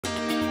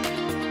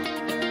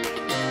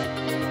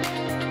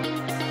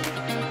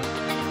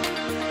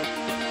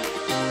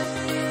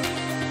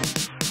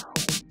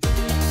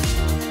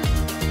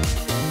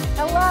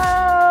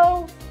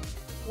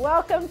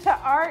Welcome to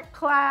art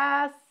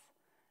class.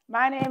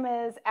 My name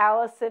is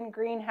Allison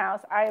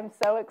Greenhouse. I am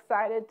so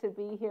excited to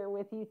be here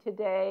with you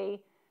today.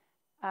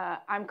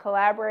 I'm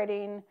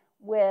collaborating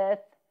with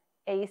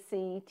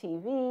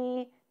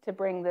ACTV to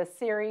bring this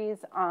series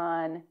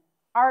on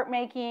art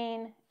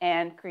making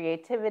and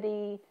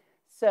creativity.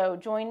 So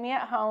join me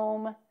at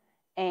home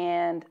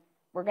and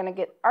we're going to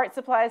get art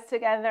supplies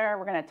together.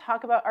 We're going to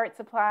talk about art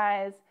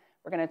supplies.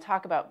 We're going to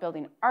talk about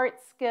building art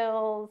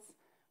skills.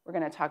 We're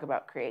going to talk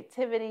about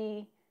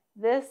creativity.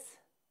 This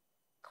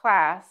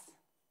class,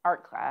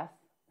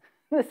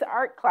 this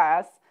art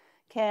class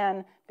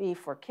can be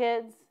for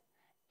kids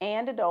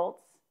and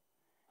adults.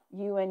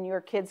 You and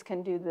your kids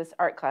can do this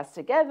art class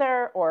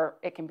together, or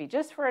it can be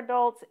just for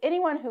adults.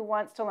 Anyone who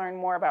wants to learn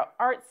more about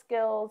art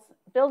skills,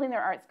 building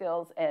their art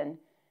skills, and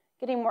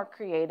getting more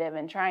creative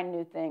and trying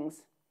new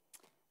things,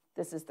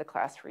 this is the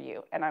class for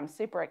you. And I'm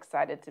super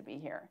excited to be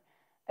here.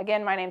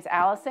 Again, my name's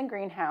Allison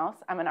Greenhouse.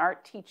 I'm an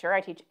art teacher.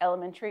 I teach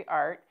elementary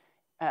art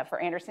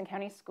for Anderson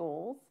County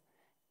Schools.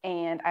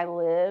 And I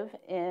live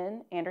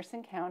in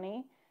Anderson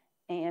County.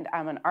 And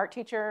I'm an art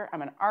teacher.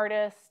 I'm an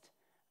artist.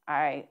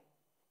 I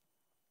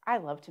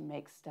love to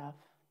make stuff.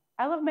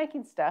 I love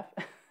making stuff.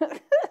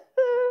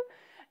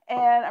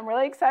 And I'm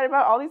really excited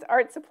about all these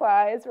art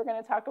supplies. We're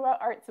going to talk about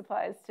art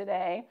supplies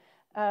today.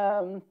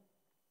 And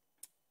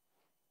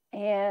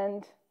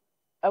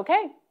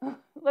okay,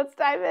 let's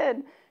dive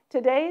in.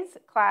 Today's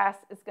class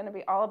is going to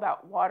be all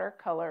about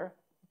watercolor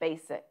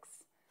basics.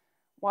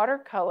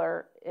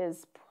 Watercolor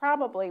is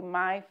probably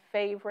my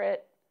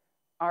favorite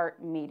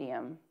art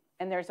medium,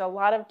 and there's a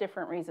lot of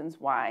different reasons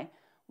why.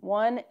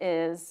 One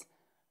is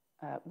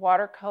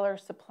watercolor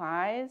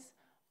supplies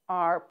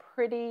are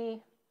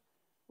pretty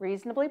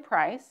reasonably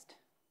priced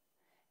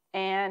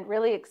and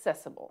really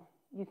accessible.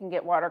 You can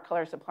get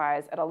watercolor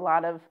supplies at a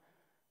lot of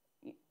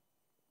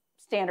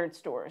standard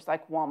stores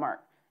like Walmart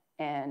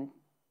and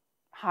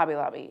Hobby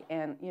Lobby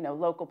and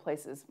local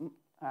places.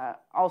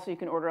 Also, you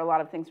can order a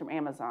lot of things from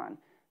Amazon.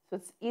 So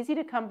it's easy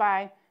to come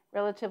by,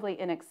 relatively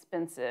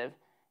inexpensive,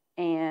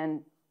 and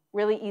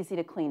really easy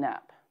to clean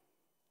up.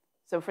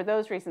 So for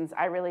those reasons,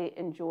 I really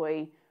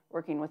enjoy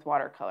working with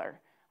watercolor.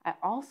 I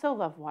also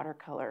love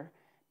watercolor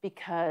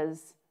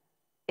because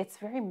it's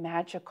very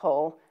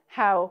magical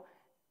how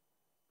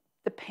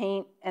the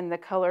paint and the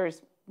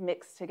colors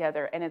mix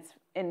together, and it's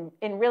in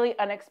really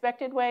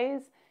unexpected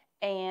ways,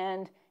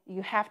 and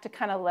you have to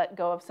kind of let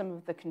go of some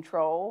of the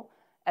control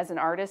as an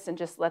artist and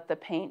just let the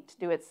paint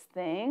do its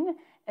thing.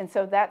 And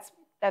so that's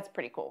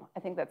pretty cool. I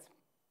think that's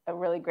a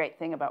really great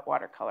thing about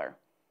watercolor.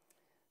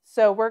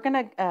 So we're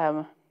going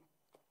to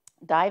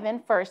dive in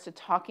first to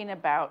talking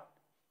about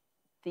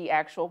the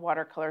actual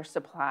watercolor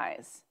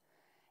supplies.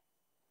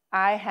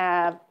 I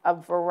have a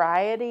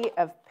variety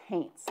of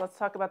paints. Let's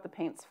talk about the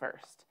paints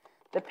first.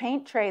 The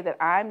paint tray that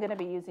I'm going to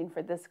be using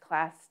for this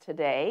class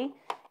today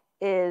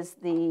is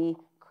the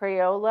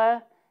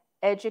Crayola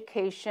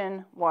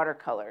Education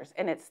Watercolors,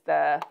 and it's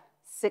the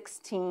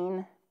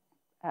 16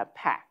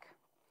 pack.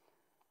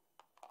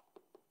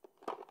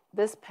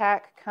 This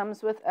pack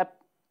comes with a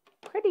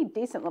pretty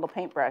decent little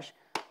paintbrush.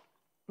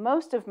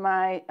 Most of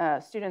my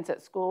students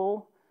at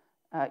school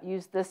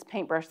use this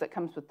paintbrush that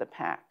comes with the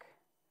pack.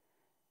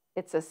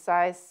 It's a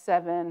size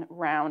 7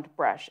 round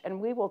brush,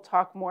 and we will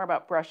talk more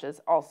about brushes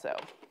also.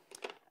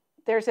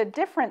 There's a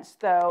difference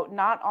though.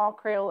 Not all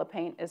Crayola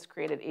paint is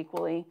created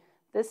equally.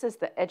 This is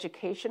the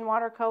Education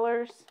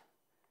Watercolors,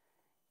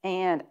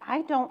 and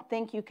I don't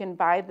think you can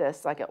buy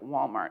this like at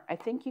Walmart. I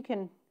think you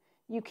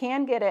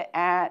can get it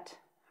at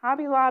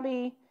Hobby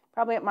Lobby,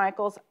 probably at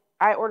Michael's.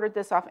 I ordered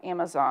this off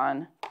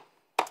Amazon.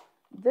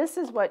 This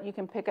is what you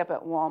can pick up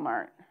at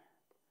Walmart.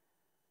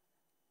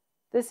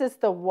 This is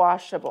the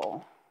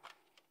washable.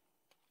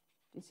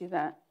 You see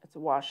that? It's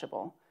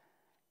washable.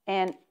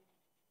 And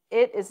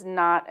it is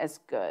not as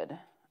good,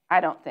 I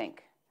don't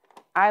think.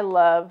 I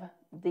love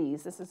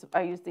these.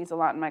 I use these a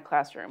lot in my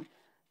classroom.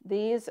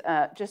 These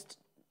just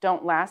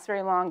don't last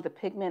very long. The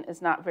pigment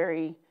is not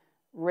very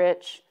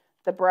rich.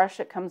 The brush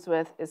it comes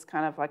with is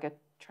kind of like a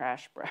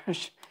trash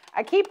brush.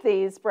 I keep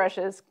these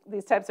brushes,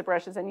 these types of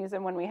brushes, and use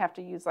them when we have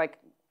to use like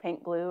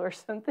paint glue or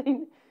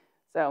something.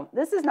 So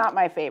this is not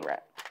my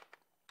favorite.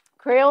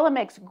 Crayola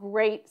makes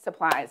great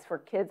supplies for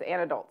kids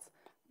and adults.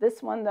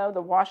 This one though,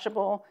 the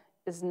washable,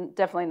 is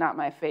definitely not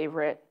my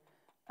favorite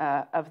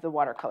of the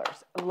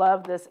watercolors. I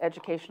love this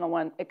educational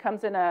one. It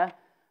comes in a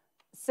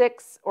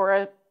 6 or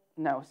a,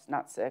 no, it's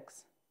not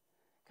 6.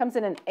 It comes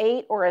in an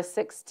 8 or a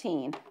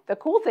 16. The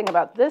cool thing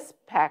about this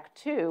pack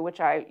too, which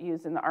I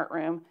use in the art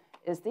room,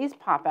 is these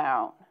pop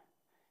out.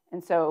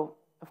 And so,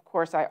 of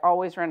course, I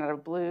always run out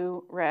of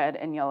blue, red,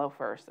 and yellow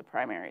first, the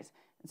primaries.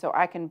 And so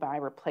I can buy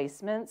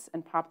replacements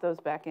and pop those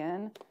back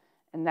in,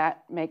 and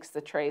that makes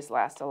the trays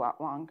last a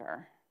lot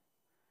longer.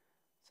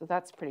 So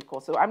that's pretty cool.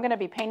 So I'm going to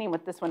be painting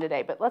with this one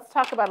today, but let's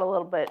talk about a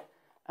little bit,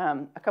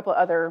 a couple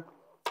other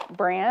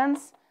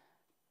brands,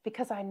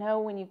 because I know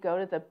when you go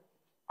to the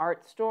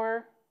art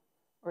store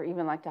or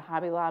even like to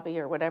Hobby Lobby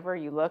or whatever,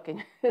 you look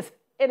and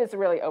it is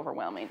really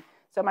overwhelming.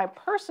 So my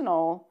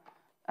personal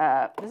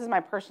this is my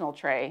personal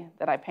tray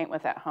that I paint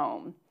with at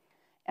home.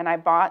 And I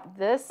bought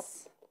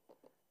this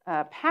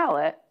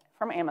palette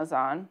from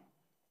Amazon.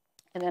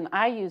 And then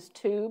I use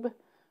tube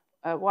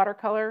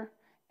watercolor,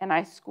 and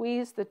I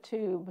squeeze the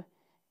tube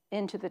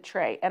into the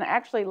tray. And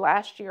actually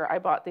last year I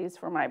bought these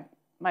for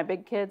my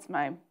big kids,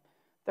 my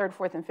 3rd,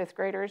 4th, and 5th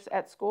graders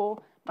at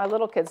school. My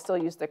little kids still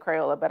use the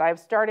Crayola, but I've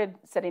started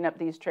setting up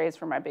these trays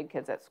for my big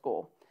kids at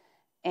school.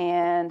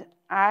 And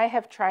I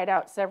have tried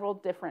out several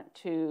different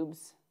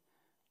tubes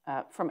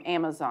from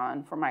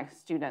Amazon for my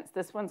students.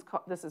 This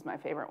is my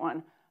favorite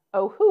one.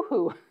 Oh Hoo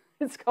Hoo.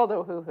 It's called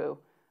Oh Hoo Hoo.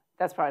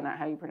 That's probably not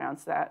how you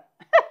pronounce that.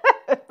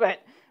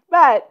 but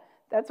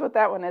that's what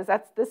that one is.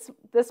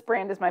 This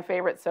brand is my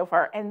favorite so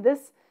far. And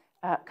this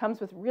comes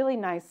with really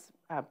nice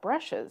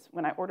brushes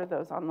when I order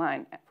those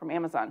online from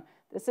Amazon.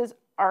 This is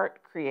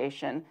Art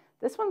Creation.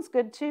 This one's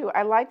good too.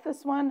 I like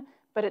this one,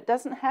 but it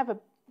doesn't have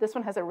this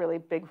one has a really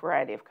big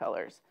variety of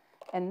colors.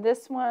 And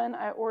this one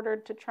I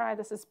ordered to try.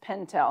 This is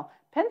Pentel.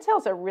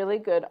 Pentel's a really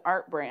good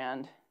art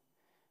brand,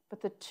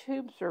 but the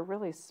tubes are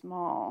really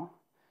small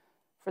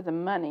for the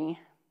money.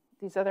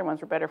 These other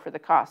ones were better for the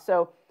cost.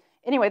 So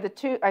anyway,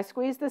 I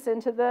squeeze this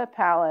into the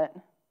palette,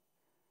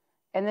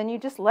 and then you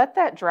just let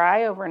that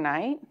dry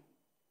overnight,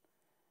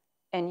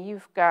 and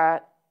you've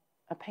got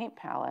a paint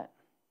palette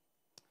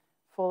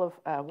full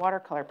of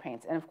watercolor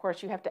paints. And of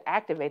course, you have to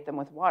activate them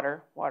with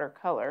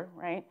watercolor,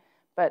 right?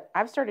 But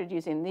I've started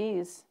using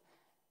these,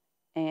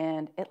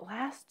 and it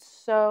lasts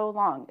so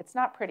long. It's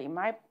not pretty.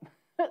 My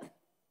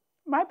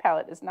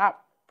palette is not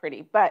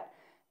pretty, but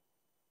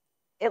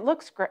it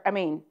looks great. I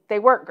mean, they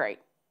work great,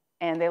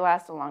 and they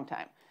last a long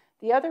time.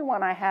 The other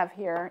one I have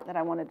here that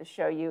I wanted to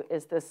show you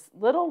is this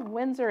little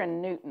Winsor &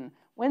 Newton.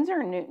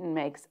 Winsor & Newton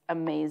makes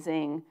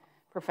amazing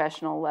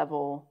professional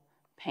level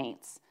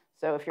paints.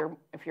 So if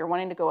you're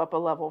wanting to go up a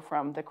level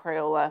from the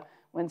Crayola,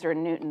 Winsor &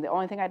 Newton, the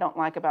only thing I don't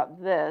like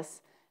about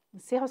this,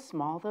 see how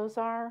small those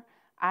are?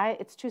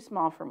 It's too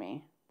small for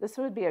me. This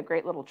would be a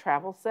great little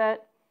travel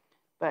set,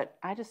 but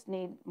I just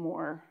need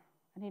more.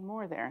 I need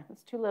more there.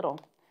 It's too little.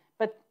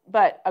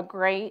 But a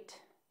great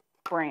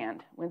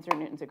brand. Winsor &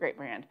 Newton's a great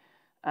brand.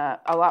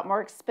 A lot more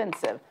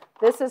expensive.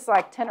 This is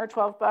like 10 or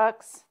 12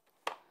 bucks.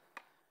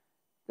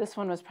 This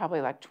one was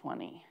probably like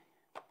 20.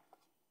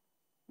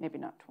 Maybe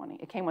not 20.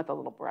 It came with a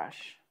little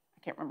brush.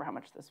 I can't remember how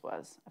much this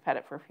was. I've had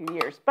it for a few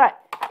years. But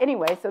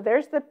anyway, so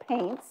there's the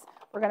paints.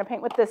 We're going to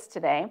paint with this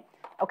today.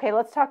 Okay,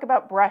 let's talk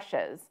about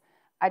brushes.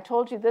 I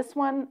told you this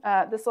one,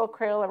 this little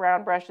Crayola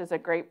round brush is a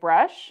great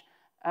brush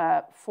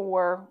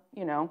for,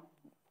 you know,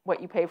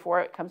 what you pay for.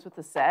 It comes with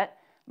the set.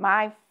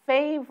 My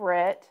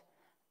favorite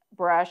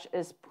brush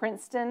is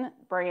Princeton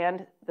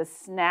brand, the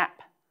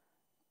Snap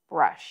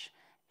brush.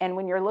 And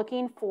when you're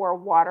looking for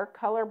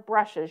watercolor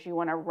brushes, you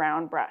want a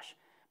round brush.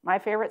 My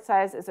favorite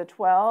size is a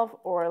 12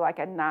 or like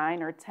a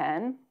 9 or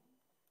 10.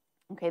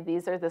 Okay,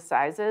 these are the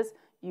sizes.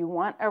 You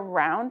want a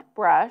round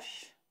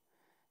brush.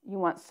 You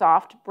want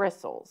soft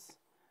bristles.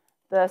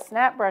 The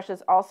Snap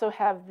brushes also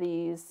have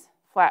these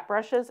flat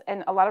brushes,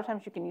 and a lot of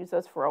times you can use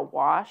those for a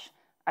wash.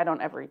 I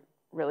don't ever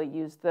really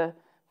use the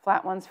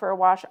flat ones for a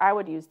wash. I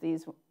would use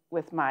these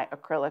with my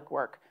acrylic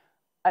work.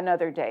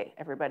 Another day,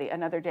 everybody,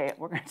 another day.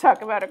 We're going to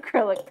talk about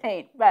acrylic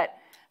paint, but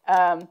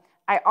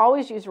I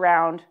always use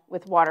round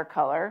with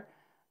watercolor.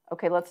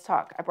 Okay, let's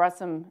talk. I brought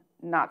some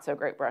not so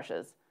great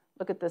brushes.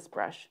 Look at this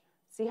brush.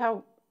 See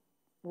how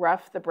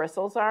rough the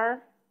bristles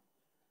are?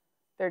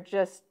 They're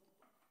just,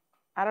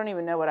 I don't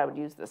even know what I would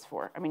use this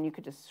for. I mean, you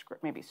could just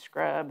maybe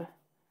scrub.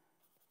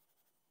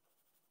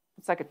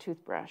 It's like a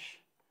toothbrush.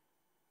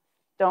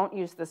 Don't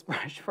use this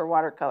brush for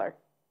watercolor.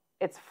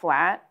 It's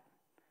flat,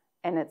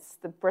 and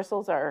the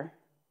bristles are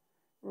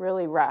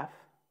really rough.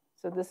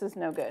 So this is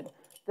no good.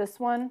 This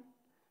one,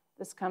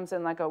 this comes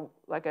in like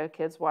a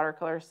kid's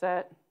watercolor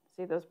set.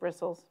 See those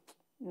bristles?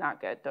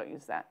 Not good. Don't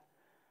use that.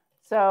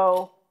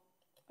 So,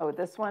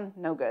 this one,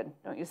 no good.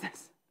 Don't use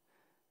this.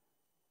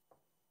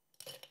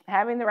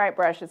 Having the right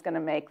brush is going to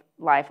make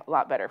life a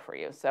lot better for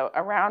you. So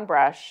a round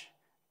brush.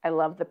 I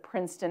love the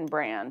Princeton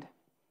brand.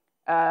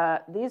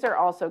 These are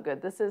also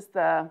good. This is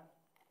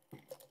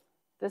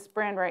this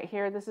brand right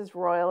here. This is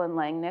Royal and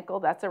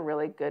Langnickel. That's a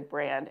really good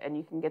brand, and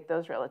you can get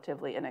those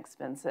relatively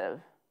inexpensive.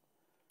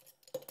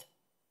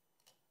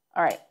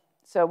 All right,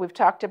 so we've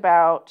talked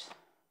about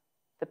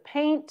the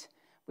paint.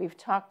 We've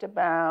talked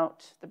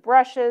about the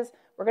brushes.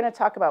 We're going to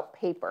talk about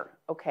paper.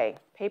 Okay,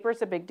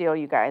 paper's a big deal,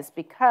 you guys,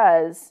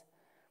 because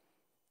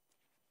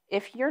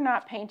if you're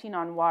not painting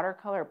on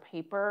watercolor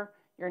paper,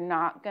 you're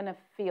not going to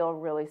feel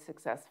really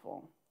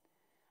successful.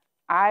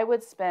 I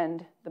would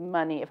spend the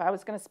money, if I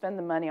was going to spend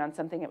the money on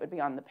something, it would be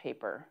on the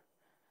paper.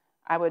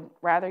 I would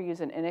rather use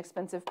an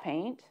inexpensive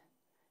paint,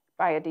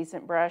 buy a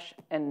decent brush,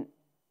 and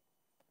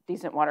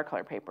decent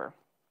watercolor paper.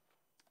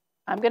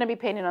 I'm going to be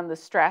painting on the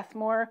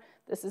Strathmore.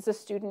 This is a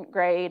student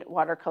grade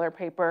watercolor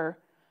paper.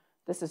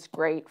 This is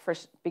great for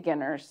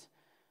beginners.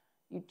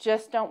 You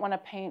just don't want to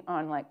paint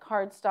on like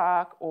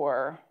cardstock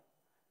or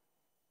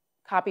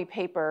copy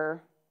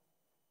paper.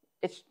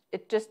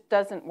 It just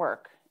doesn't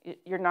work.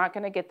 You're not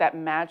going to get that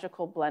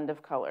magical blend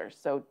of colors.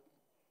 So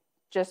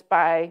just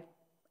buy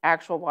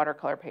actual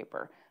watercolor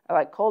paper. I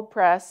like cold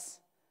press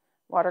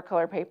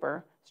watercolor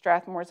paper.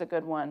 Strathmore's a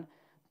good one.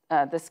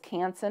 This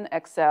Canson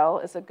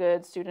XL is a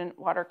good student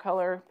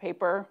watercolor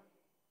paper.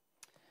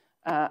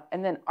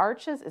 And then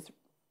Arches is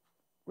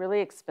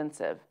really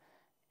expensive.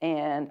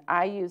 And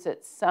I use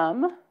it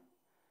some,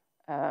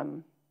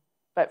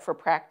 but for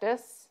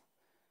practice,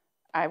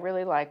 I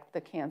really like the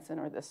Canson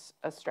or this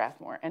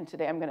Strathmore. And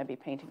today I'm going to be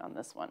painting on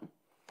this one.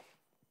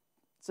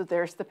 So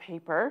there's the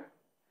paper.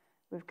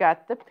 We've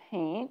got the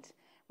paint.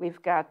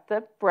 We've got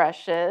the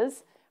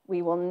brushes.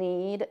 We will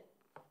need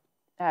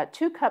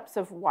 2 cups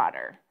of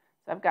water.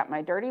 So I've got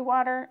my dirty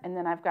water, and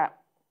then I've got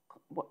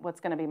what's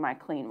going to be my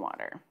clean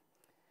water.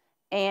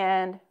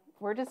 And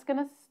we're just going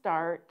to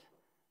start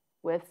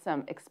with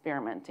some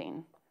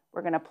experimenting.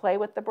 We're going to play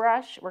with the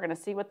brush. We're going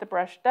to see what the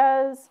brush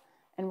does,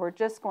 and we're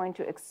just going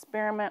to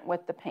experiment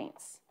with the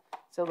paints.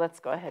 So let's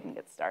go ahead and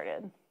get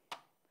started.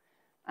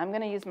 I'm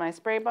going to use my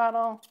spray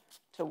bottle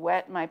to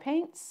wet my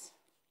paints.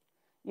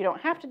 You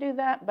don't have to do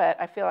that, but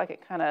I feel like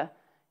it kind of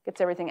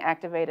gets everything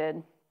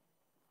activated.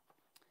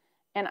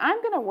 And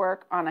I'm going to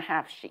work on a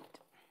half sheet.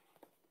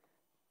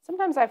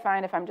 Sometimes I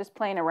find if I'm just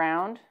playing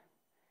around,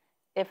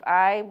 if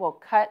I will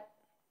cut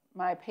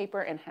my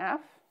paper in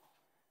half,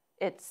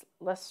 it's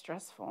less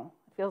stressful.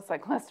 It feels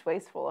like less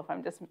wasteful if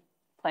I'm just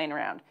playing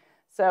around.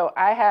 So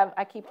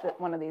I keep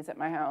one of these at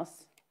my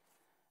house.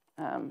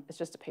 It's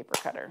just a paper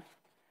cutter.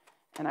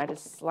 And I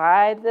just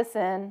slide this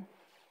in,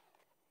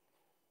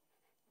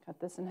 cut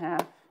this in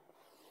half.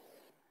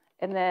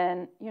 And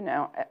then, you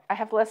know, I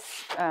have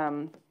less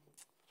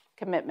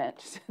commitment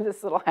to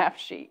this little half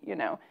sheet, you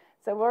know.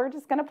 So we're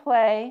just going to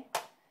play,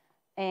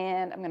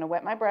 and I'm going to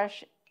wet my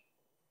brush.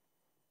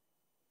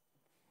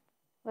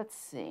 Let's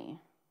see.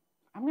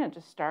 I'm going to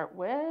just start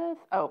with,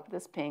 oh,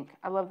 this pink.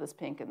 I love this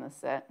pink in this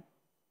set.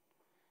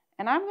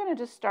 And I'm going to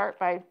just start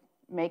by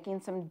making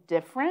some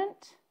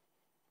different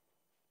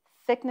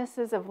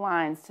thicknesses of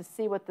lines to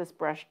see what this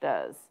brush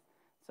does.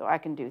 So I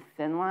can do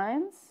thin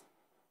lines,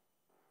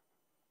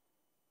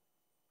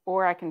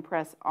 or I can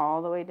press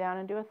all the way down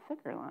and do a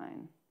thicker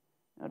line.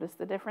 Notice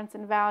the difference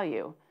in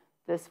value.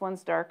 This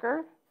one's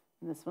darker,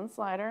 and this one's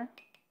lighter.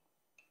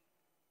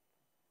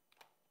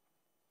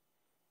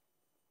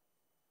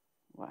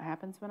 What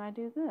happens when I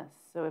do this?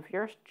 So if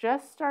you're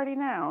just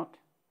starting out,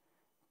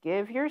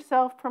 give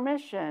yourself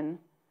permission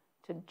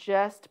to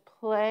just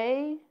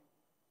play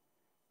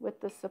with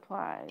the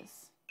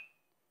supplies.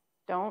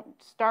 Don't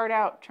start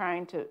out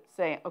trying to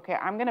say, okay,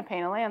 I'm going to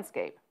paint a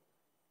landscape.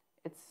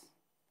 It's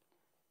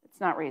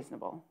not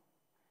reasonable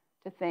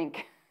to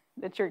think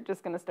that you're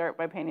just going to start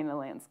by painting a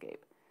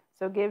landscape.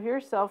 So give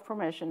yourself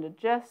permission to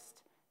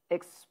just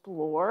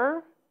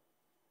explore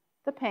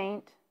the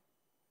paint,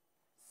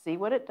 see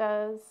what it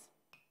does,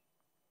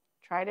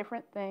 try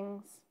different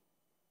things.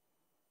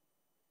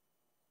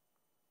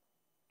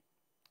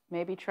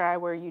 Maybe try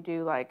where you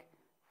do like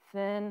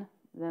thin,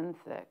 then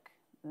thick,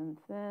 then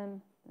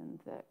thin, then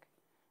thick,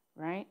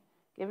 right?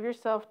 Give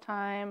yourself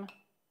time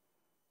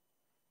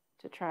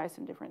to try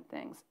some different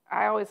things.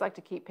 I always like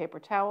to keep paper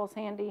towels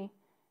handy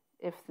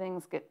if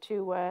things get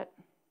too wet.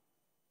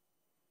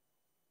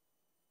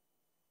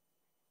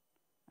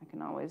 I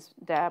can always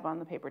dab on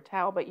the paper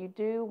towel, but you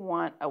do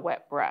want a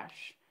wet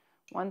brush.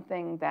 One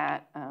thing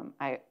that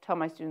I tell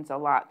my students a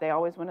lot, they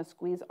always want to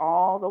squeeze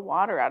all the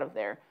water out of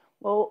there.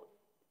 Well,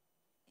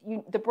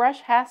 the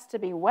brush has to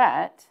be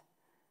wet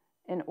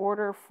in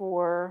order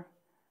for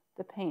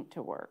the paint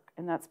to work,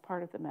 and that's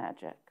part of the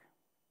magic.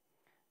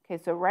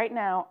 Okay, so right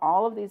now,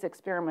 all of these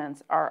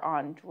experiments are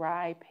on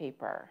dry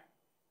paper,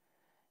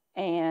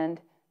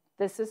 and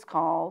this is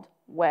called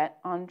wet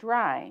on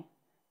dry.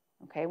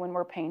 Okay, when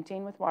we're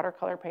painting with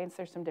watercolor paints,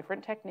 there's some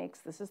different techniques.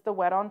 This is the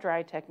wet on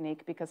dry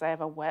technique because I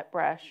have a wet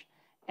brush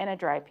and a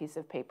dry piece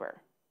of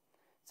paper.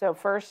 So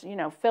first, you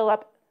know, fill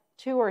up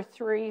 2 or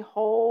 3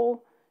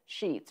 whole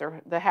sheets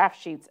or the half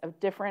sheets of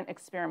different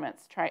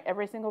experiments. Try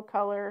every single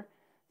color,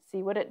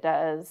 see what it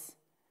does,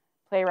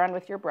 play around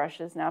with your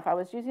brushes. Now, if I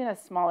was using a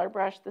smaller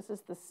brush, this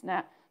is the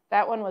Snap.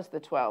 That one was the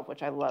 12,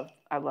 which I love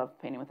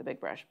painting with a big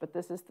brush, but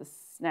this is the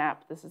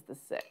Snap, this is the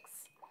 6.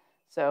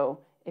 So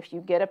if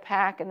you get a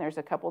pack and there's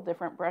a couple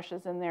different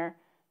brushes in there,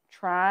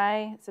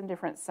 try some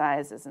different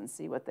sizes and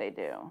see what they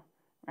do,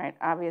 right?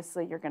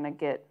 Obviously, you're going to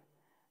get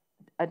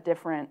a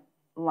different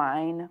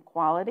line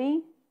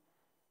quality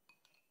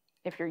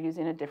if you're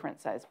using a different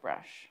size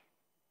brush.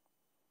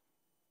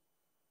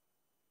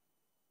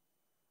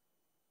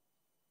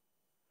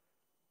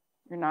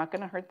 You're not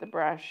going to hurt the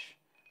brush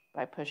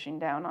by pushing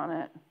down on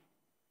it.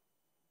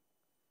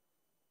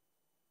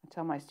 I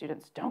tell my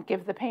students, don't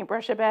give the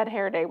paintbrush a bad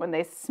hair day when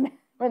they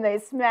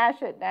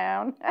smash it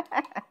down.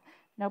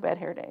 No bad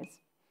hair days.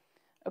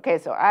 Okay,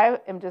 so I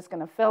am just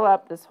going to fill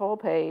up this whole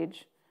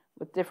page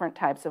with different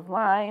types of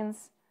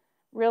lines,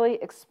 really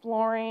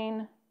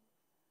exploring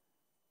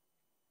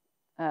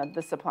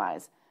the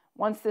supplies.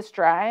 Once this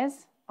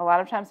dries, a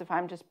lot of times if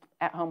I'm just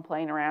at home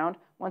playing around,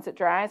 once it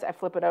dries, I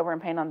flip it over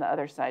and paint on the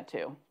other side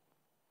too.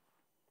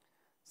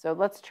 So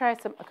let's try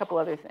a couple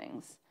other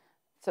things.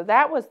 So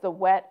that was the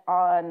wet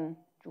on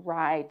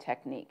dry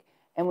technique.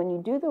 And when you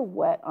do the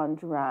wet on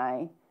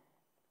dry,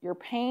 your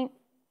paint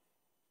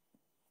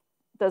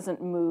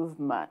doesn't move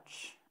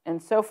much.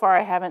 And so far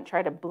I haven't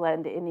tried to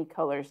blend any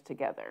colors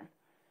together.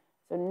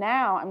 So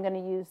now I'm going to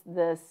use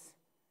this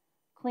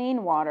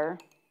clean water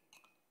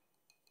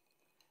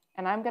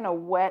and I'm going to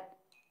wet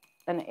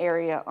an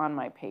area on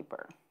my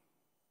paper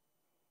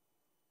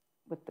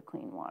with the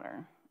clean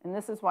water. And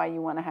this is why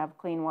you want to have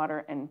clean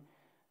water and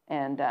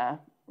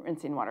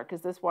rinsing water,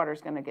 because this water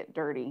is going to get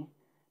dirty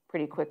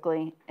pretty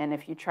quickly. And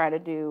if you try to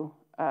do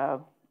a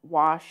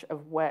wash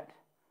of wet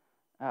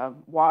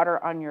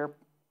water on your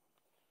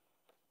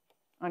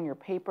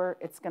paper,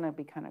 it's going to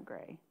be kind of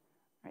gray.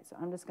 All right, so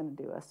I'm just going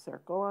to do a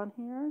circle on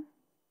here.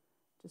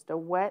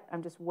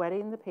 I'm just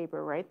wetting the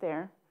paper right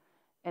there.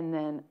 And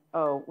then,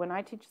 oh, when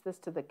I teach this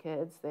to the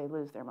kids, they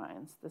lose their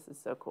minds. This is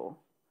so cool.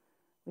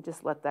 We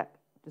just let that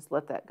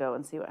go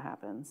and see what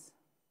happens.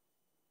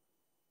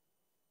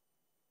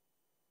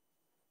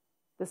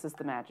 This is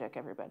the magic,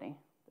 everybody.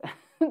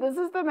 This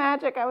is the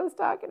magic I was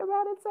talking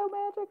about. It's so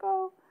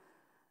magical.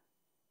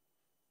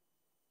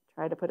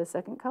 Try to put a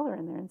second color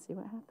in there and see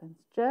what happens.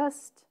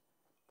 Just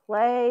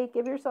play.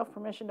 Give yourself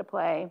permission to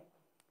play.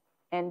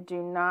 And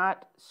do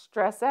not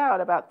stress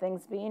out about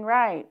things being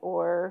right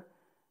or,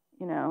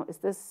 you know, is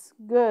this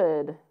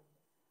good?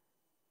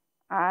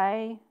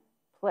 I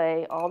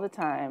play all the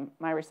time.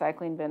 My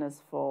recycling bin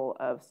is full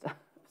of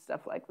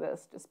stuff like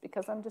this just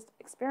because I'm just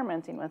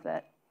experimenting with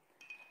it.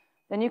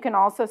 Then you can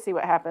also see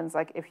what happens,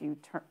 like if you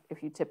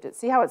tipped it.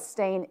 See how it's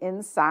staying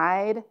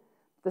inside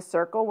the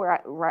circle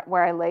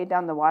where I laid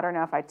down the water?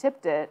 Now, if I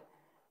tipped it,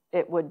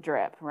 it would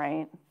drip,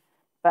 right?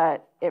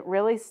 But it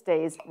really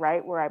stays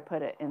right where I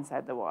put it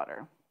inside the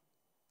water.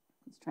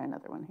 Let's try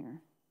another one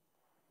here.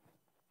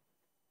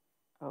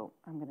 Oh,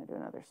 I'm going to do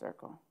another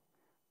circle.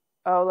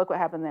 Oh, look what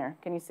happened there.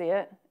 Can you see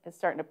it? It's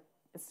starting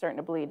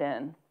to bleed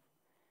in.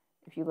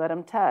 If you let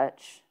them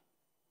touch,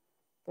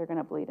 they're going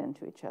to bleed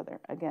into each other.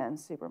 Again,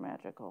 super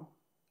magical.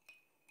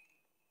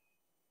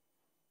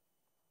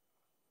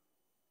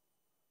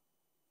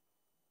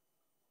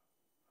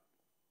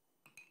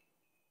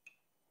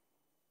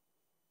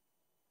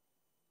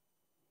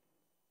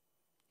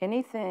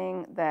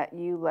 Anything that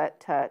you let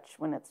touch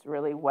when it's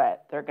really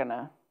wet, they're going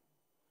to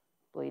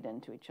bleed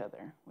into each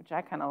other, which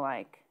I kind of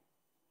like.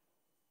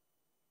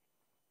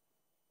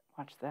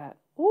 Watch that.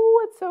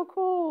 Ooh, it's so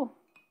cool.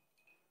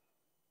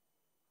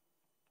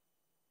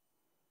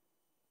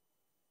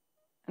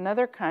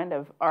 Another kind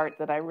of art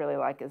that I really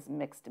like is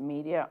mixed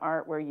media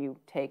art, where you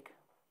take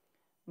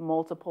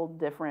multiple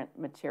different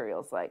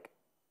materials like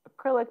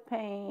acrylic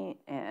paint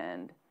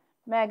and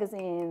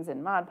magazines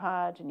and Mod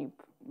Podge and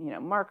you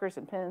know, markers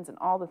and pens and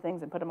all the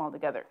things and put them all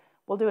together.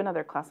 We'll do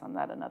another class on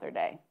that another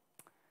day.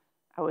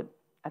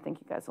 I think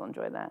you guys will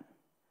enjoy that.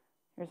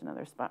 Here's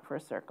another spot for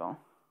a circle.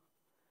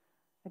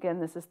 Again,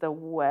 this is the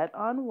wet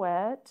on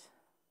wet.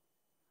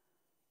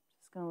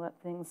 Just going to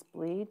let things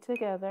bleed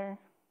together.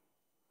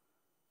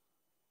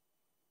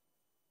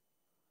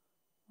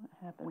 What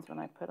happens when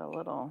I put a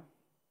little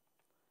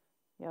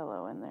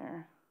yellow in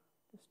there?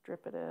 Just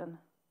drip it in.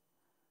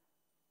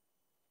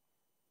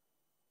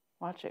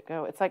 Watch it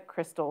go. It's like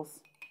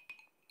crystals.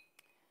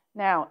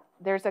 Now,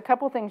 there's a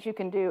couple things you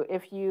can do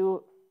if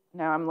you,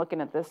 now I'm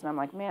looking at this and I'm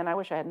like, man, I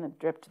wish I hadn't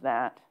dripped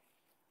that.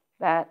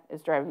 That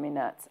is driving me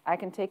nuts. I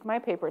can take my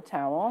paper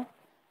towel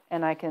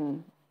and I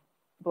can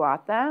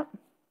blot that.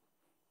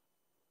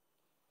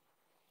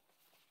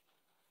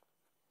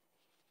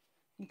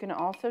 You can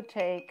also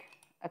take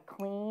a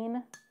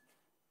clean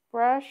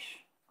brush.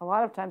 A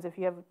lot of times if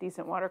you have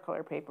decent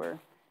watercolor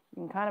paper,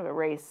 you can kind of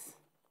erase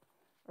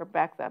or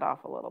back that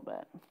off a little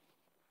bit.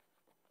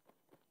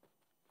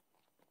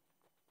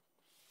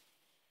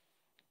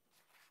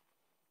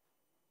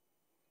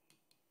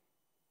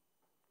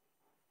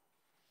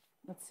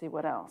 Let's see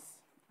what else.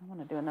 I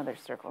want to do another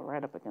circle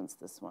right up against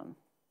this one.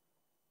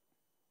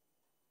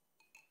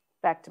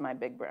 Back to my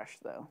big brush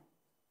though.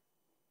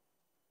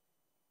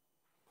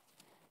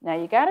 Now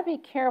you got to be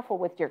careful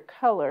with your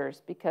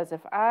colors, because if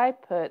I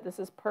put, this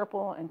is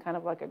purple and kind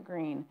of like a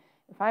green,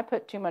 if I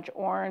put too much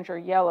orange or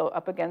yellow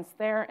up against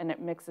there and it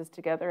mixes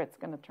together, it's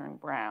going to turn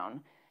brown.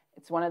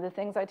 It's one of the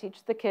things I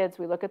teach the kids.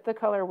 We look at the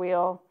color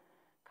wheel.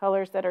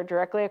 Colors that are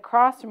directly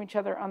across from each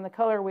other on the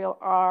color wheel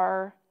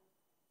are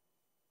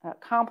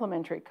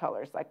complementary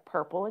colors, like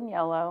purple and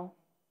yellow,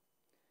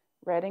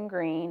 red and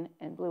green,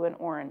 and blue and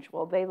orange.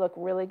 Well, they look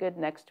really good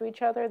next to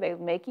each other. They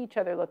make each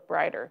other look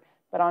brighter,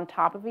 but on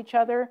top of each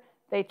other,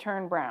 they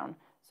turn brown.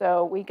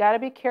 So we got to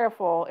be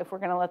careful, if we're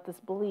going to let this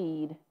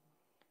bleed,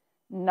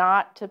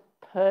 not to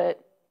put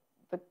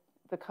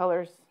the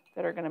colors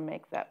that are going to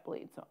make that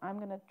bleed. So I'm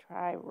going to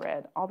try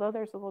red, although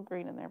there's a little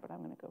green in there, but I'm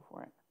going to go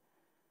for it.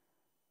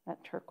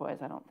 That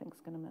turquoise I don't think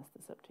is going to mess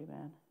this up too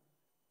bad.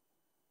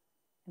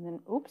 And then,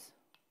 oops,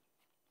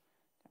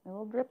 got a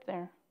little drip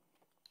there.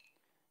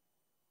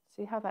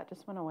 See how that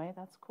just went away?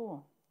 That's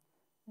cool.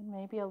 And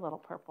maybe a little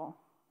purple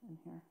in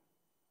here.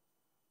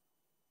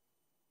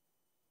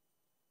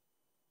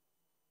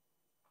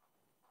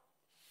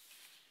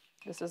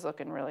 This is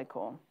looking really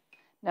cool.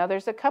 Now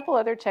there's a couple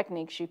other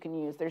techniques you can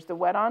use. There's the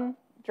wet on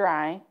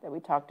dry that we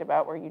talked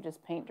about where you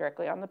just paint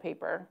directly on the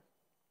paper.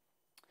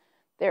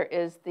 There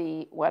is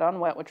the wet on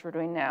wet, which we're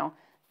doing now.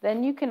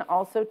 Then you can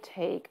also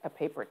take a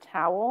paper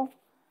towel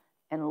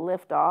and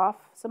lift off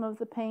some of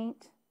the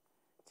paint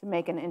to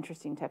make an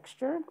interesting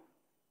texture.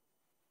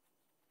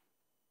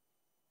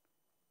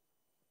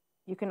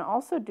 You can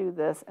also do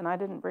this, and I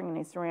didn't bring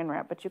any saran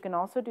wrap, but you can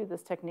also do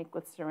this technique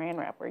with saran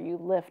wrap where you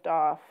lift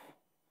off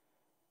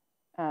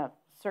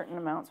certain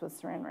amounts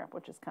with saran wrap,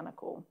 which is kind of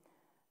cool.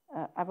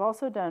 I've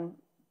also done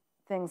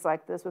things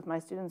like this with my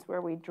students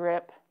where we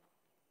drip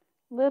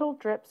little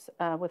drips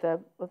with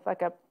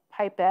like a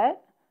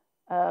pipette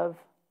of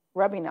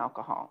rubbing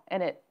alcohol,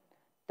 and it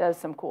does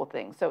some cool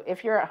things. So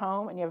if you're at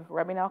home and you have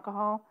rubbing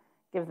alcohol,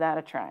 give that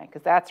a try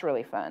because that's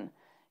really fun.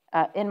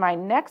 In my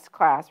next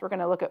class, we're going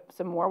to look at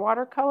some more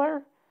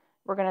watercolor.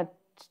 We're going to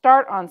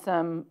start on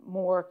some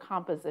more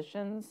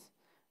compositions,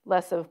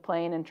 less of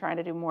plain and trying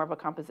to do more of a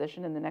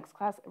composition in the next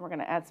class. And we're going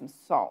to add some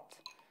salt,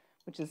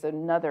 which is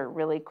another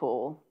really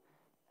cool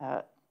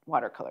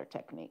watercolor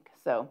technique.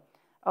 So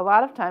a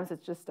lot of times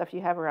it's just stuff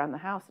you have around the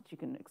house that you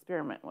can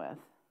experiment with.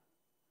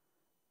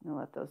 I'm going to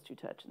let those two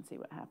touch and see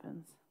what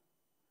happens.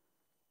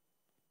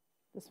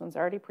 This one's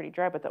already pretty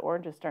dry, but the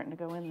orange is starting to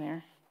go in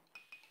there.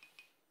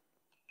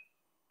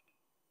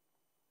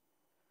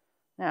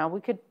 Now we're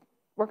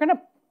going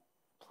to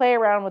play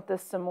around with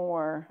this some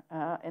more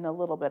in a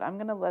little bit. I'm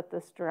going to let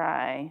this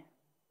dry,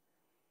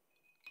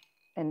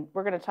 and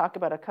we're going to talk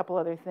about a couple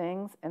other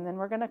things, and then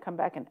we're going to come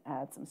back and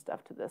add some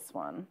stuff to this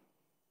one.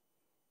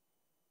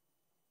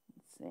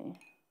 Let's see.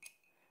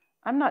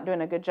 I'm not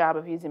doing a good job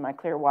of using my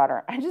clear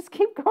water. I just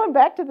keep going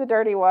back to the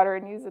dirty water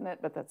and using it,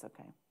 but that's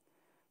okay.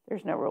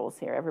 There's no rules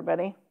here,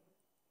 everybody.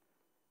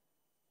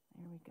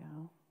 There we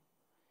go.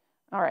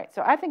 All right,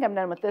 so I think I'm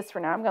done with this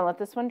for now. I'm going to let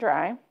this one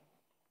dry.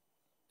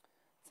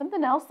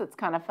 Something else that's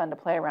kind of fun to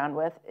play around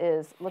with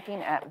is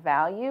looking at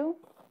value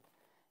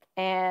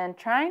and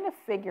trying to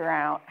figure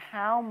out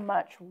how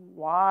much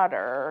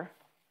water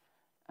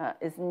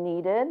is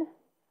needed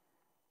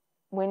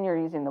when you're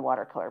using the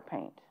watercolor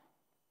paint.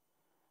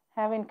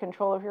 Having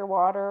control of your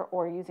water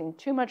or using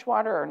too much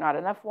water or not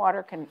enough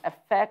water can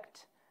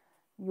affect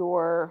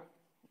your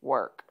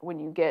work when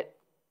you get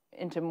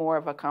into more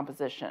of a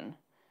composition.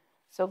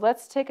 So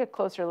let's take a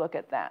closer look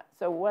at that.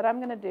 So what I'm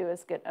going to do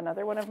is get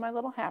another one of my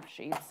little half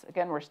sheets.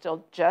 Again, we're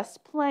still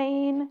just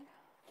plain,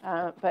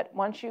 but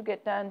once you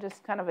get done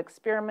just kind of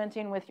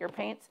experimenting with your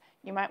paints,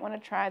 you might want to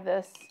try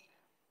this.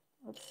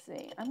 Let's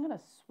see, I'm going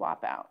to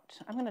swap out.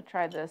 I'm going to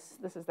try this.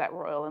 This is that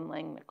Royal &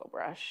 Lang nickel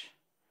brush.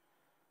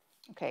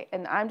 Okay,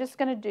 and I'm just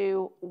going to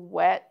do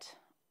wet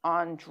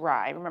on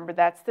dry. Remember,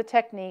 that's the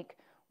technique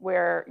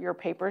where your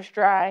paper's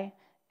dry,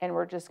 and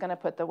we're just going to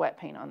put the wet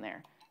paint on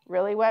there.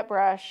 Really wet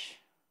brush.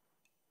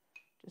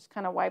 Just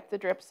kind of wipe the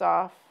drips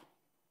off.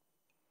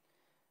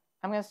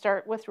 I'm going to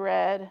start with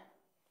red,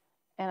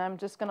 and I'm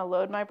just going to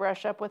load my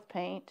brush up with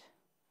paint.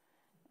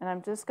 And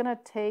I'm just going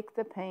to take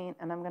the paint,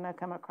 and I'm going to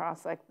come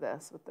across like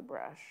this with the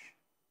brush.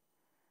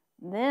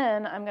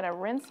 Then I'm going to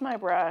rinse my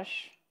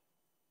brush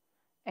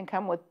and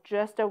come with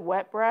just a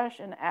wet brush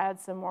and add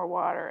some more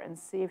water and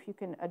see if you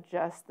can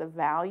adjust the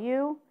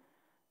value.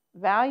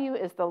 Value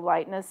is the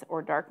lightness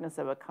or darkness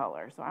of a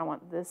color. So I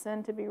want this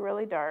end to be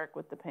really dark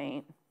with the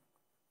paint.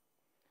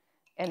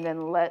 And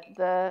then let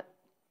the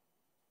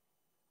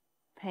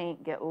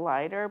paint get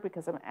lighter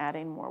because I'm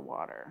adding more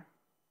water.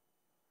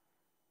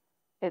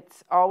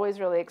 It's always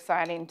really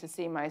exciting to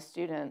see my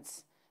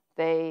students,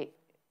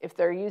 if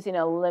they're using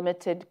a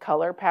limited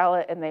color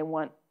palette and they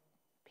want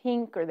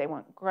pink or they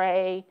want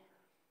gray,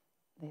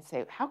 they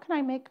say, how can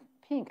I make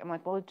pink? I'm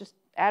like, well, just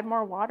add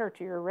more water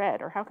to your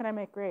red. Or how can I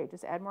make gray?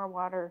 Just add more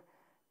water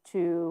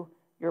to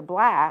your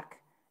black.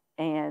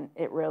 And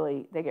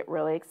they get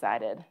really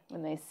excited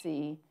when they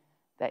see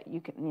that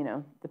you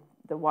can,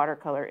 the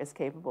watercolor is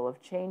capable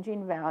of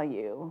changing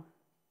value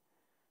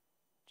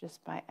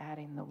just by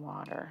adding the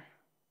water.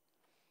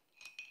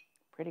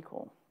 Pretty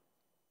cool.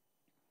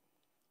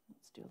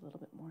 Let's do a little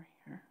bit more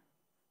here.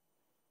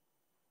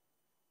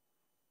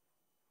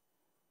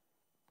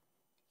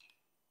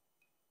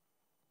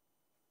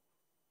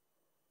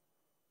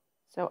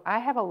 So I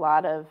have a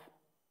lot of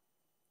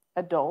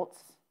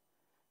adults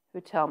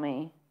who tell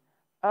me,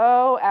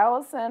 oh,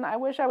 Allison, I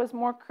wish I was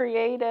more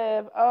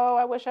creative. Oh,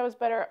 I wish I was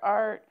better at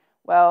art.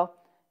 Well,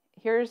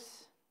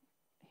 here's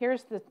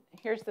the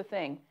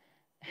thing.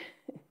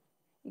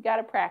 You got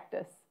to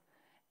practice.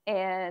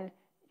 And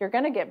you're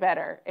going to get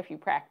better if you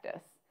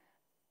practice.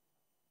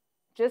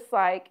 Just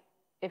like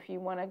if you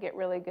want to get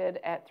really good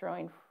at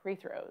throwing free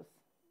throws.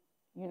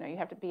 You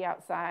have to be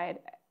outside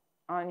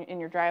in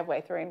your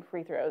driveway throwing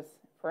free throws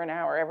for an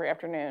hour every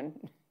afternoon.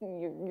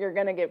 You're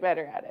going to get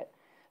better at it.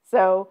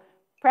 So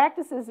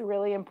practice is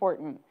really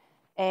important,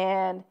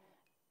 and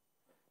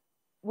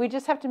we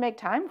just have to make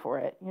time for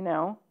it.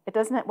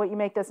 What you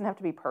make doesn't have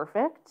to be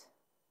perfect.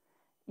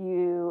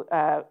 You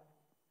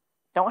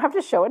don't have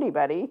to show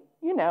anybody,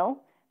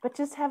 but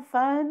just have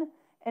fun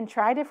and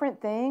try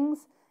different things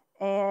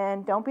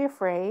And don't be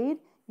afraid.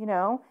 You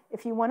know,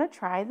 if you want to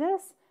try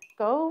this,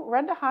 go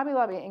run to Hobby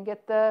Lobby and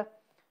get the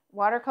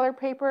watercolor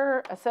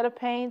paper, a set of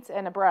paints,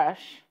 and a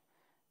brush.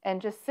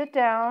 And just sit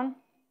down.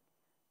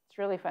 It's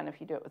really fun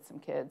if you do it with some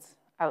kids.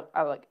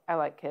 I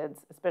like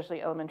kids,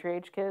 especially elementary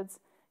age kids,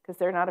 because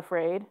they're not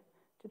afraid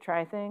to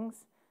try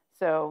things.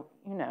 So,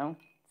 you know,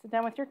 sit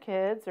down with your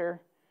kids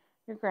or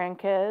your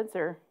grandkids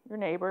or your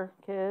neighbor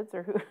kids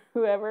or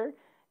whoever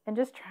and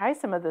just try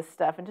some of this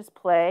stuff and just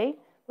play.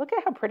 Look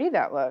at how pretty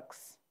that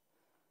looks.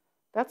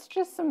 That's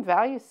just some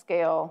value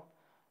scale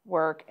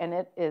work, and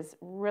it is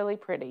really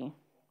pretty.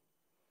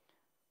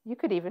 You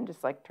could even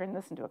just like turn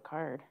this into a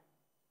card.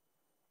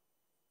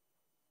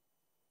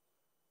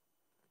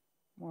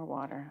 More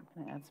water.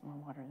 I'm going to add some more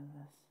water to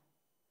this.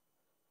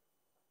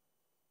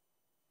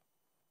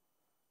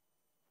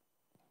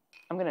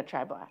 I'm going to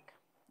try black.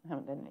 I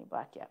haven't done any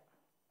black yet.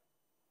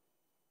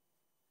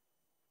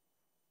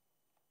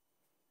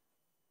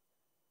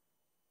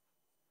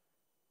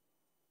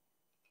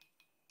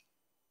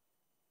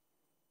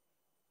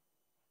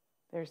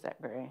 There's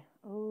that gray.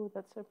 Oh,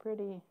 that's so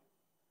pretty.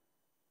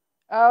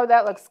 Oh,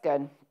 that looks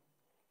good.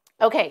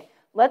 Okay,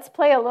 let's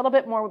play a little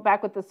bit more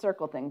back with the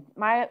circle thing.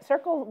 My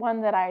circle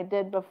one that I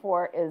did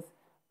before is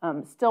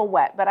still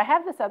wet, but I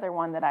have this other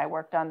one that I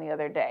worked on the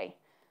other day.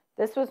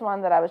 This was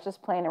one that I was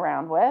just playing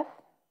around with.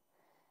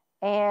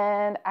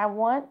 And I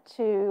want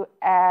to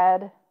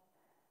add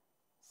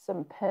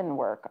some pen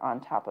work on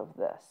top of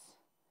this.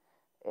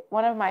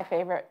 One of my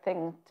favorite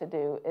things to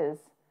do is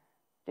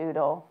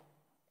doodle,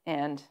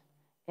 and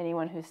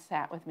anyone who's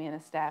sat with me in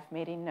a staff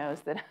meeting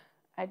knows that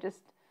I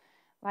just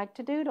like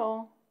to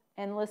doodle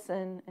and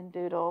listen and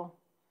doodle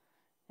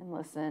and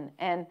listen.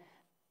 And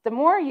the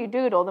more you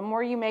doodle, the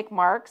more you make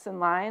marks and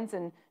lines,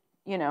 and,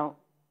 you know,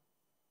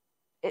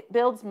 it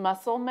builds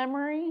muscle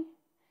memory,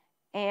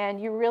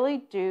 and you really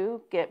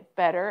do get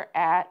better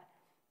at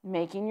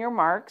making your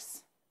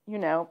marks, you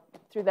know,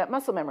 through that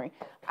muscle memory.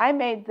 I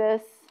made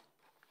this,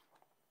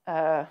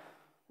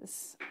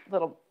 this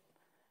little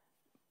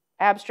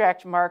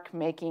abstract mark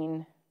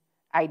making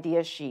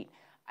idea sheet.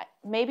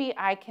 Maybe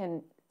I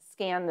can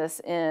scan this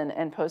in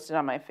and post it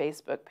on my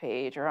Facebook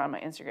page or on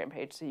my Instagram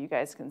page so you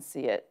guys can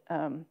see it.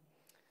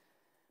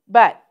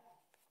 But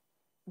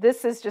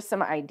this is just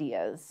some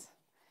ideas.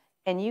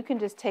 And you can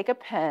just take a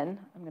pen.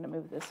 I'm going to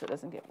move this so it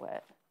doesn't get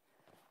wet.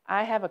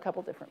 I have a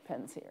couple different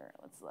pens here.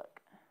 Let's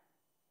look.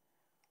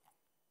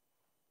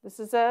 This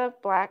is a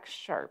black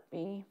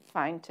Sharpie,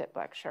 fine tip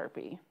black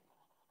Sharpie.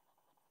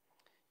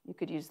 You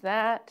could use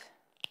that.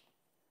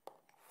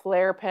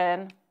 Flare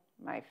pen,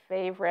 my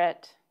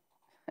favorite.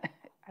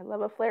 I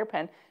love a flare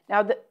pen.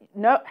 Now,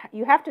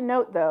 you have to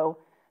note, though,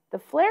 the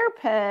flare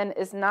pen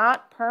is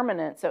not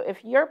permanent. So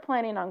if you're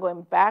planning on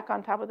going back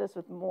on top of this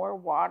with more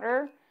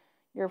water,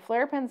 your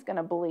flare pen's going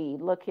to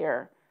bleed. Look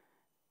here.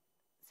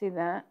 See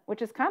that?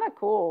 Which is kind of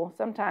cool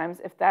sometimes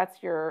if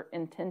that's your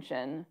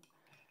intention.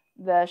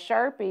 The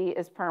Sharpie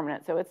is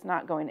permanent, so it's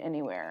not going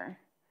anywhere.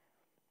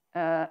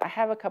 I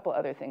have a couple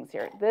other things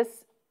here. This,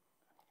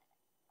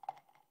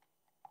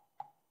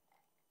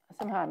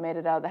 somehow I made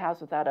it out of the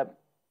house without a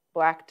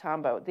black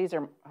Tombow. These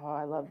are, oh,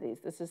 I love these.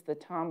 This is the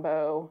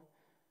Tombow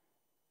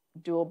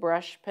dual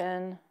brush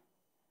pen.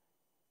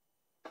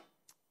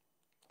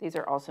 These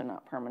are also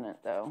not permanent,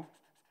 though.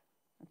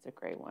 That's a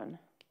gray one.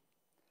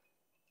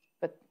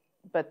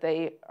 But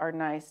they are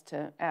nice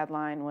to add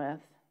line with.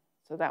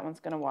 So that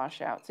one's going to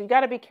wash out. So you got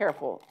to be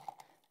careful.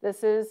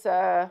 This is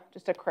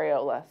just a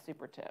Crayola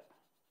super tip,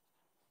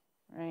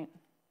 right?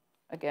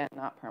 Again,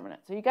 not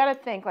permanent. So you got to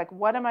think, like,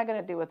 what am I going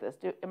to do with this?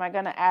 Am I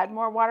going to add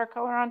more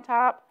watercolor on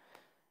top?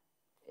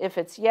 If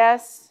it's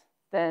yes,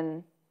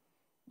 then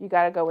you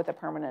got to go with a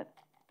permanent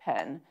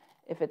pen.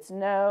 If it's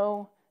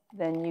no,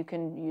 then you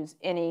can use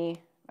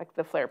any, like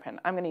the flare pen.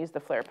 I'm going to use the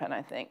flare pen,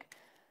 I think.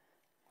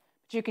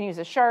 But you can use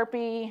a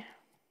Sharpie.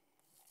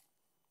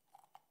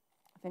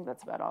 I think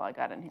that's about all I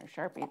got in here.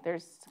 Sharpie.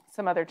 There's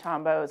some other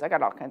Tombows. I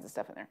got all kinds of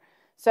stuff in there.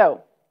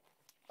 So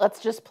let's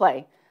just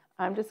play.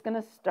 I'm just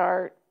going to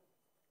start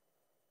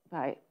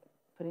by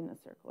putting a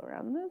circle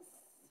around this.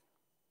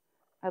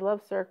 I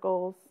love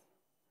circles.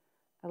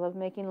 I love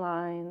making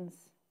lines.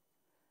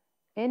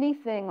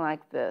 Anything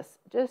like this.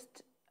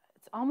 Just,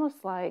 it's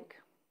almost like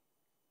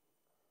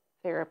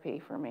therapy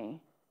for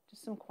me.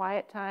 Just some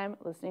quiet time,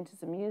 listening to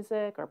some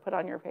music or put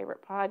on your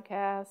favorite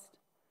podcast.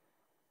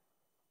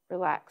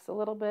 Relax a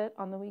little bit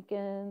on the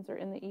weekends or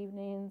in the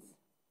evenings.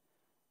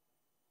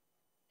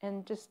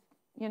 And just,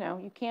 you know,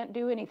 you can't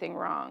do anything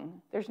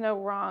wrong. There's no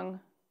wrong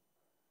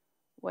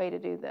way to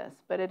do this.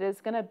 But it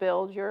is going to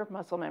build your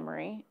muscle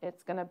memory.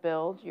 It's going to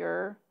build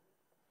your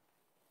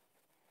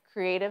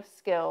creative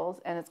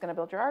skills. And it's going to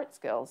build your art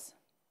skills.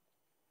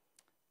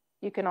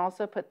 You can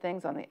also put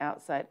things on the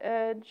outside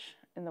edge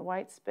in the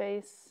white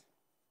space.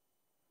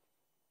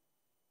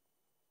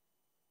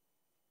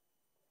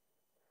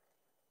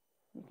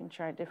 You can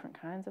try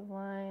different kinds of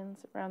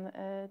lines around the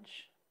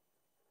edge.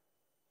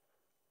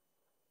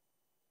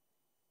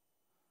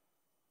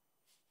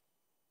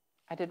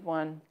 I did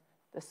one,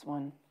 this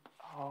one.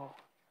 Oh,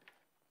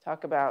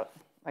 talk about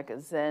like a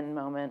Zen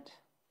moment.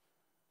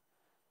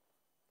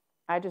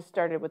 I just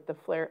started with the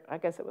flare, I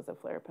guess it was a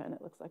flare pen,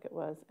 it looks like it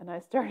was, and I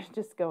started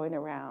just going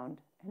around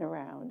and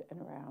around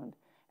and around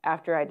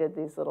after I did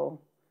these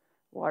little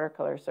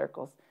watercolor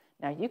circles.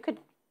 Now you could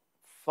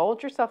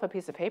fold yourself a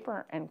piece of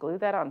paper and glue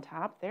that on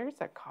top.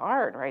 There's a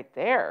card right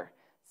there.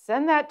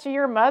 Send that to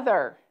your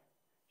mother.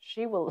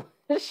 She will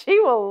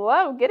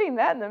love getting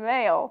that in the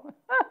mail.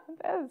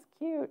 That is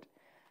cute.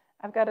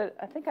 I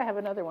think I have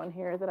another one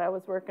here that I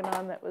was working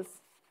on that was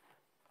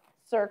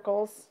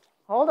circles.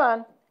 Hold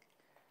on.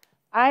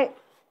 I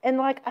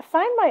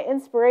find my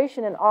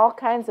inspiration in all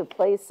kinds of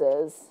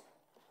places.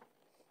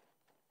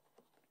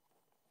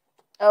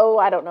 Oh,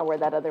 I don't know where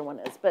that other one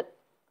is, but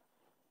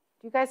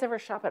do you guys ever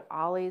shop at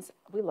Ollie's?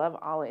 We love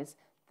Ollie's.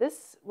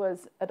 This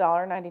was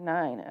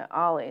 $1.99 at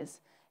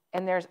Ollie's,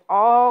 and there's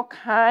all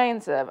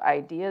kinds of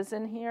ideas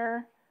in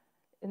here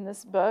in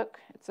this book.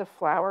 It's a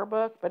flower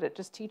book, but it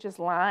just teaches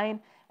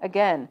line.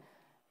 Again,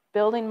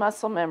 building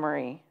muscle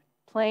memory,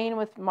 playing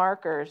with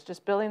markers,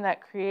 just building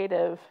that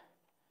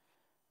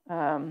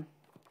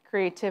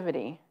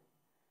creativity.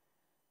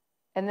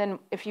 And then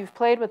if you've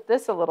played with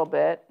this a little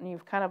bit and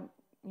you've kind of,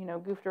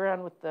 goofed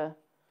around with the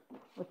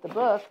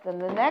book, then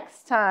the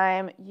next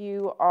time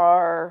you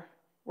are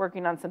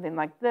working on something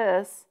like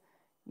this,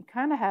 you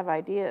kind of have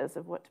ideas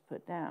of what to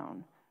put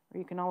down. Or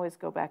you can always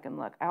go back and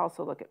look. I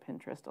also look at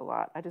Pinterest a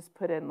lot. I just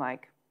put in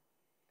like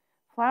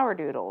flower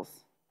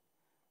doodles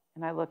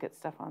and I look at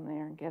stuff on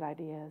there and get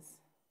ideas.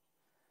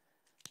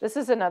 This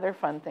is another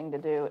fun thing to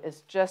do,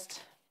 is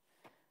just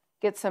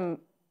get some,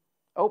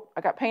 oh,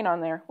 I got paint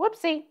on there.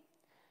 Whoopsie.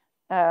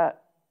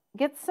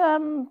 Get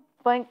some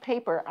blank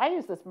paper. I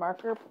use this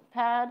marker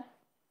pad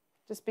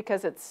just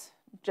because it's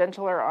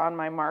gentler on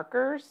my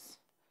markers.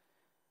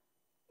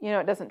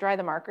 It doesn't dry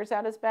the markers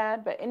out as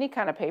bad, but any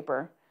kind of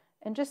paper.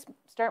 And just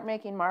start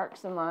making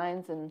marks and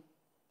lines. And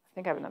I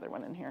think I have another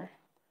one in here.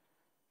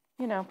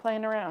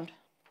 Playing around.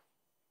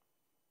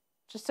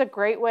 Just a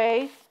great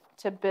way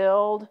to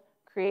build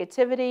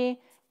creativity.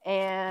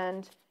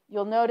 And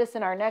you'll notice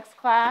in our next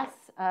class,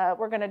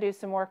 we're going to do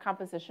some more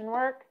composition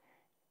work.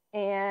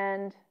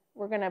 And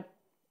we're going to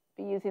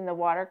be using the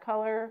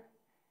watercolor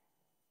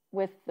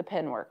with the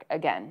pen work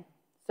again.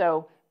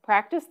 So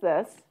practice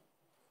this.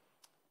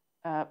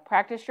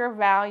 Practice your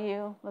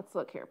value. Let's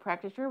look here.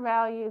 Practice your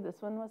value.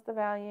 This one was the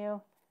value.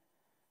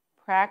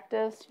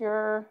 Practice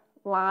your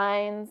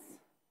lines.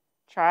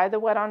 Try the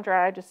wet on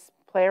dry. Just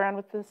play around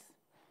with this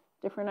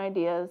different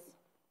ideas.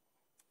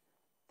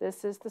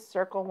 This is the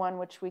circle one,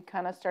 which we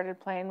kind of started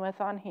playing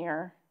with on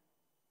here.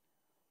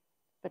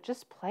 But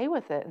just play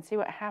with it and see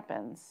what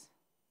happens.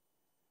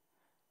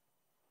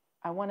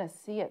 I want to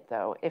see it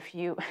though.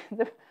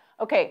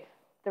 Okay.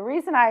 The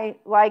reason I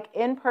like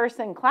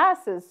in-person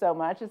classes so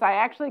much is I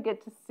actually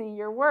get to see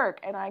your work,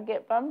 and I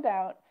get bummed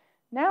out.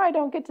 Now I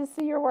don't get to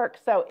see your work.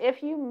 So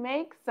if you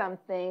make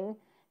something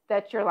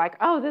that you're like,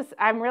 oh,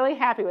 I'm really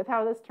happy with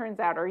how this turns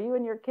out, or you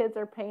and your kids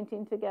are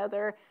painting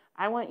together,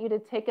 I want you to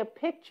take a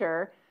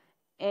picture.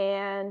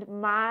 And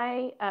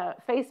my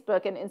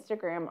Facebook and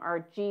Instagram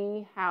are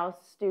Ghouse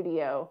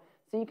Studio.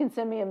 So you can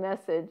send me a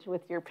message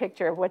with your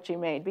picture of what you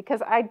made,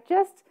 because I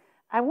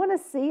want to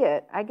see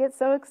it. I get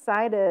so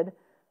excited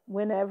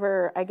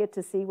whenever I get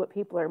to see what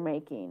people are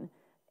making.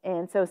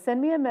 And so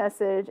send me a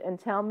message and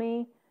tell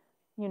me,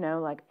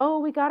 like, oh,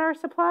 we got our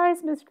supplies,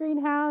 Miss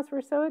Greenhouse.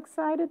 We're so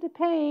excited to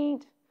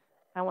paint.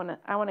 I want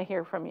to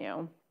hear from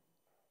you.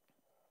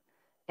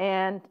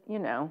 And,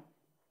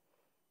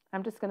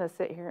 I'm just going to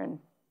sit here and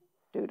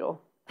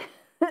doodle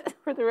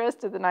for the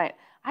rest of the night.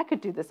 I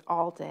could do this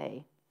all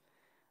day.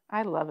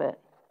 I love it.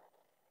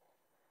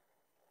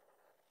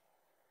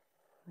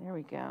 There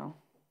we go.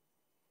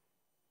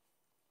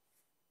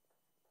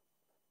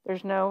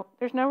 There's no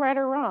right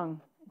or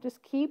wrong.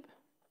 Just keep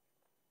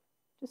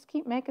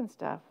making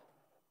stuff.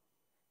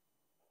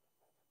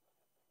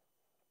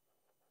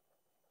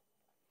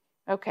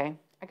 Okay,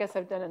 I guess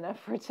I've done enough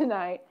for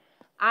tonight.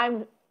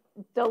 I'm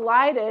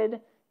delighted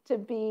to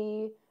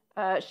be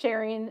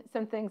sharing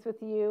some things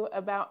with you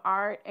about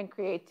art and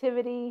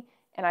creativity,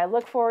 and I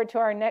look forward to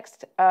our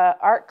next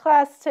art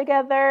class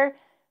together.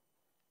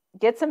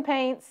 Get some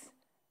paints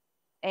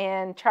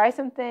and try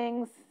some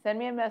things. Send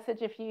me a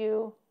message if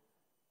you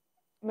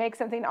make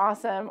something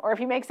awesome, or if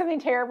you make something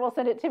terrible,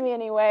 send it to me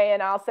anyway,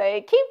 and I'll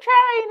say, keep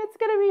trying, it's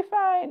going to be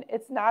fine.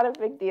 It's not a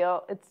big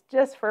deal. It's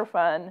just for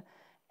fun.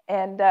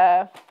 And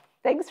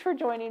thanks for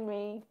joining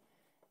me,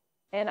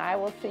 and I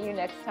will see you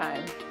next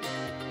time.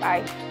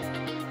 Bye.